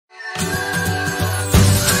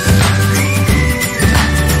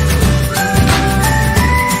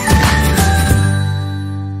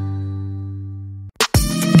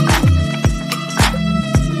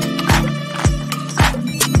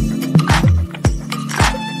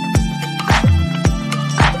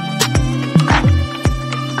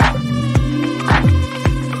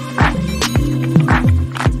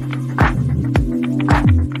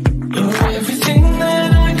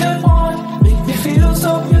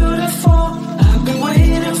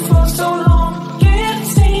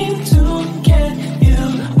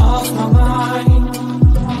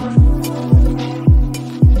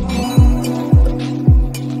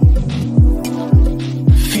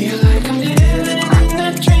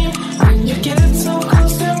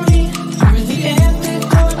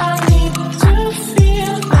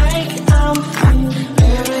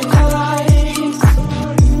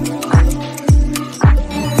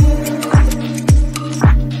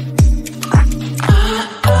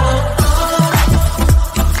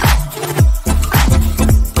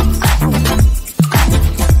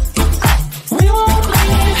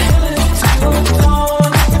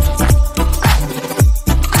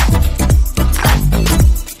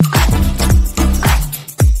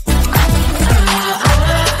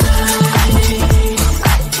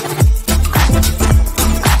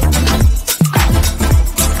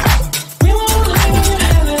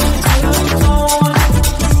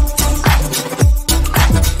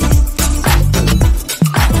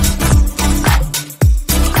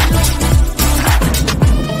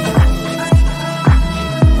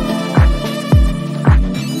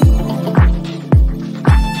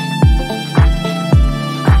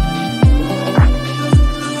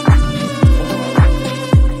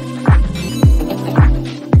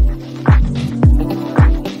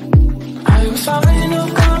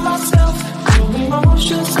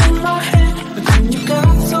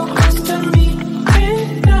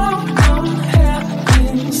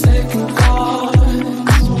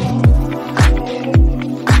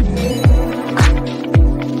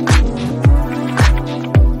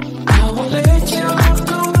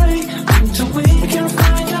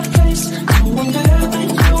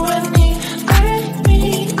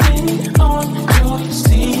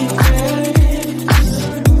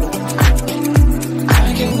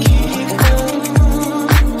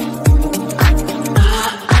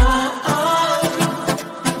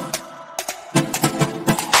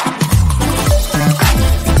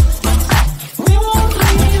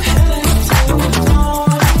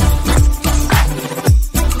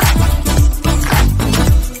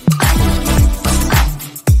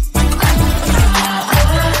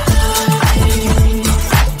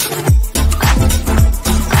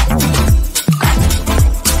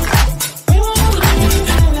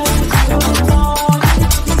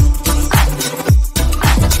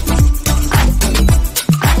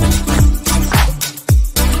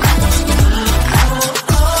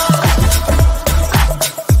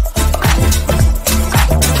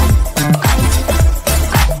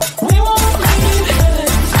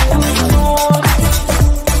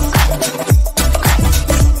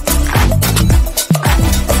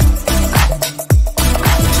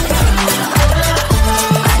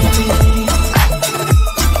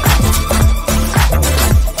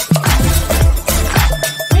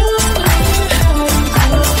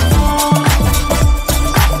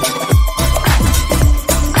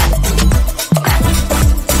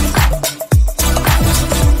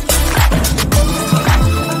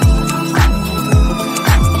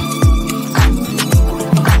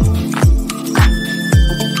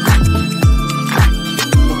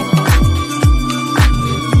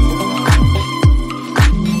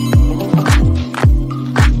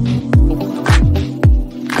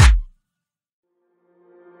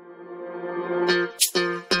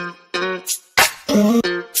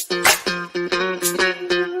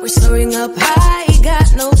We're soaring up high,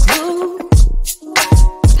 got no clue.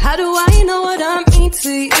 How do I know what I mean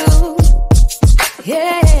to you?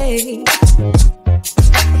 Yeah.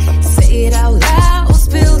 Say it out loud,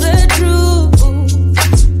 spill the truth.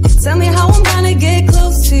 Tell me how I'm gonna get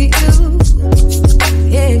close to you.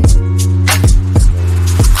 Yeah.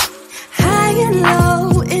 High and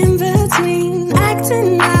low, in between,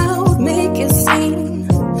 acting out, make a scene.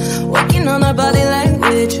 Working on our body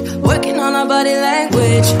language, working on our body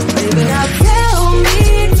language. Baby, now tell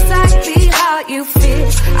me exactly how you feel.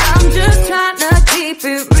 I'm just trying to keep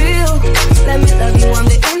it real. Let me love you on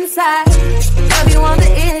the inside, love you on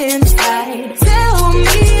the inside. Tell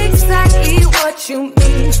me exactly what you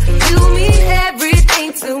mean. You mean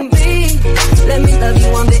everything to me. Let me love you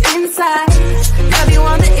on the inside, love you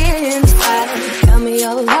on the inside. Tell me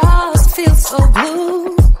you're lost, feel so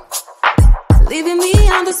blue, leaving me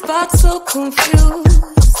on the spot so confused.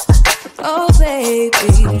 Oh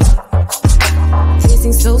baby,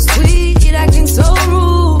 tasting so sweet, acting so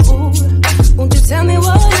rude. Won't you tell me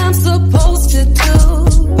what I'm supposed to do?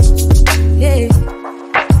 Yeah.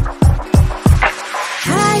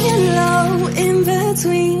 High and low, in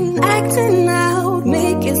between, acting out,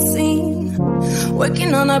 make a scene.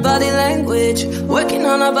 Working on our body language, working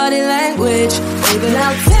on our body language. Baby,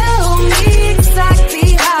 now tell me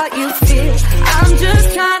exactly how you feel. I'm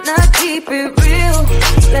just trying to keep it real.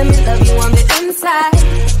 Let me love you on the inside,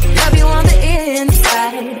 love you on the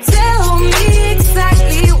inside. Tell me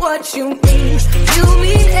exactly what you mean. You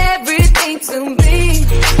mean everything to me.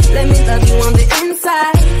 Let me love you on the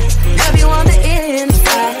inside, love you on the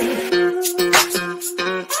inside.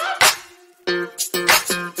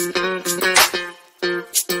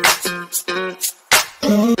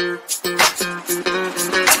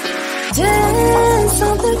 Dance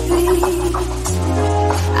on the beat,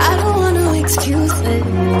 I don't want no excuses.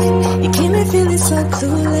 You keep me feeling so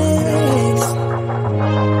clueless.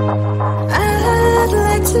 I'd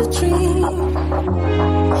like to dream,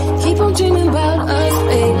 keep on dreaming about us,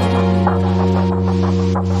 baby.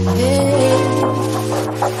 Yeah.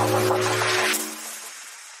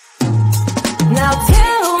 Now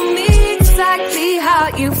tell me exactly how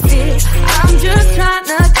you feel. I'm just trying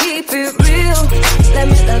to keep it real. Let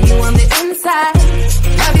me love you on the inside,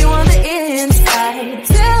 love you on the inside.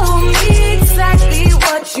 Tell me exactly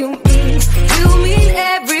what you mean. You mean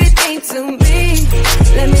everything to me.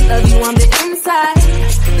 Let me love you on the inside,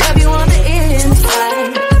 love you on the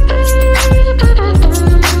inside.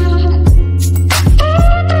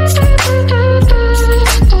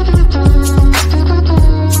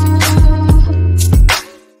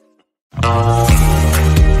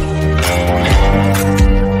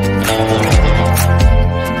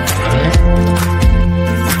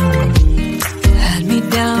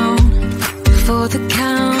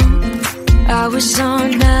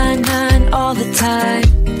 On 9-9 all the time.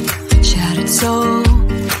 Shattered soul,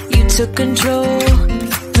 you took control,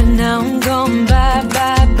 but now I'm gone,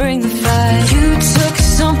 bye-bye, bring the fire. You took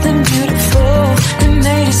something beautiful and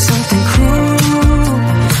made it something cruel.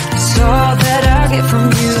 It's all that I get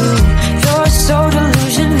from you. You're so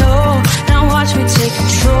delusional, now watch me take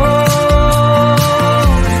control.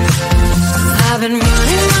 I've been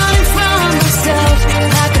running from myself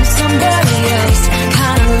like I'm somebody else.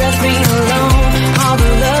 Kinda left me alone, all the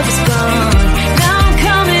love is gone. Now I'm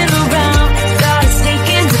coming around, got a stake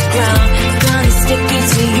in the ground. Gonna stick it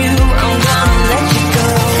to you, I'm gonna let you go.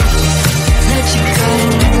 Let you go,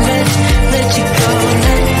 let you go,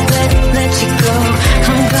 let you go.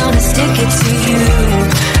 I'm gonna stick it to you.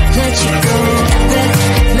 Let you go,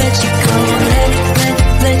 let you go,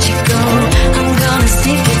 let you go. I'm gonna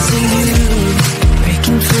stick it to you.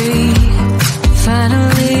 Breaking free,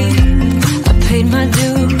 finally, I paid my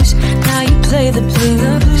dues. Now you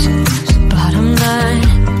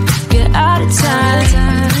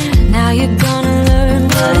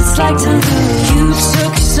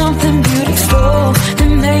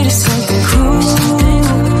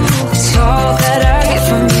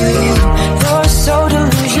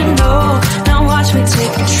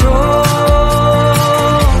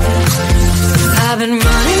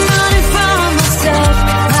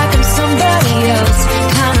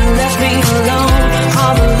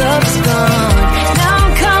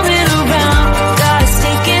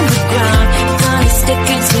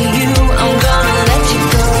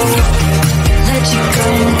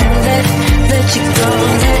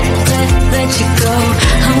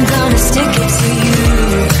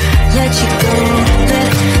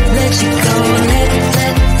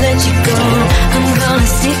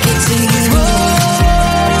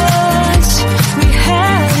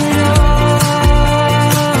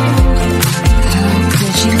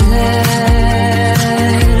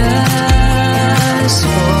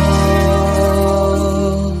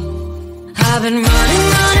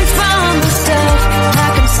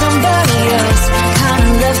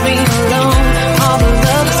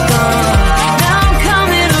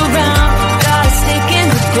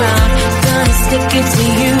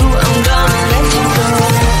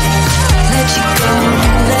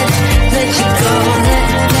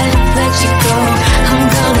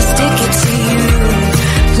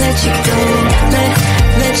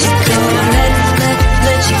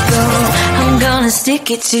stick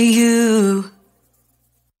it to you.